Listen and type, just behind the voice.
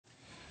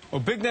Well,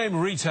 big-name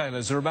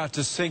retailers are about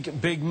to sink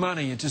big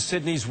money into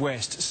Sydney's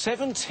west.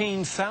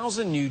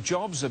 17,000 new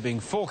jobs are being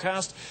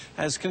forecast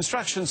as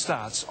construction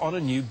starts on a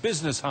new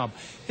business hub.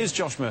 Here's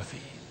Josh Murphy.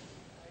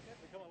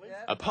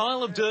 A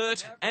pile of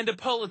dirt and a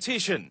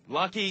politician.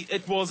 Lucky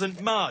it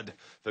wasn't mud.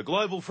 For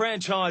global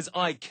franchise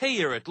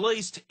IKEA, at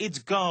least, it's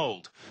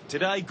gold.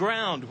 Today,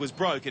 ground was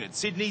broken at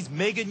Sydney's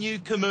mega new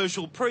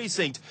commercial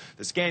precinct,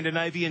 the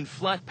Scandinavian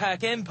flat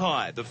pack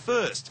empire, the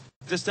first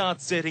to start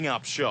setting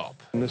up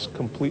shop. And this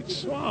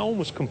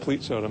almost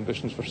completes our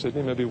ambitions for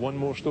Sydney. Maybe one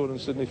more store in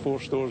Sydney,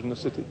 4 stores in the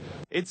city.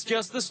 It's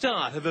just the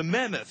start of a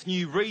mammoth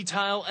new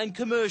retail and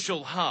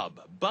commercial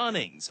hub.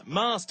 Bunnings,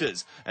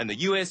 Masters and the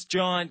US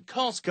giant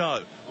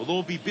Costco will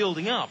all be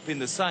building up in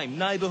the same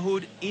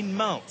neighbourhood in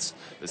months.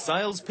 The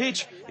sales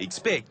pitch: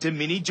 expect a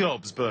mini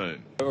jobs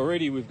boom.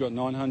 Already we've got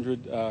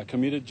 900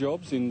 committed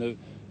jobs in the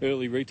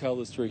early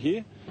retailers through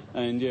here,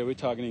 and yeah, we're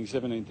targeting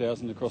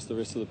 17,000 across the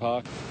rest of the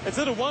park. It's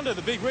little wonder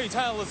the big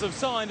retailers have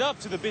signed up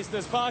to the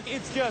business park.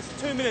 It's just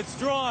 2 minutes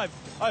drive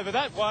over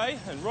that way,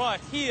 and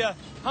right here,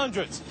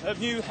 hundreds of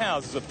new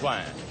houses are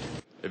planned.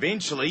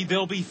 Eventually,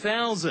 there'll be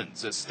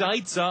thousands.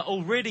 Estates are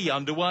already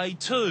underway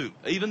too,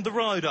 even the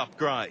road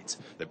upgrades.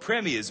 The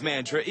Premier's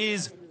mantra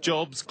is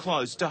jobs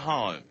close to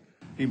home.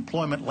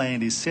 Employment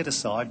land is set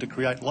aside to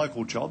create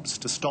local jobs,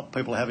 to stop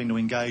people having to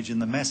engage in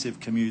the massive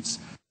commutes.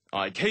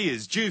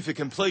 IKEA's due for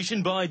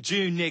completion by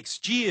June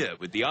next year,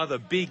 with the other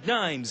big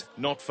names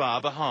not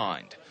far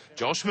behind.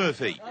 Josh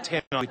Murphy,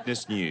 10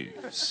 Eyewitness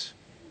News.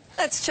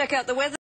 Let's check out the weather.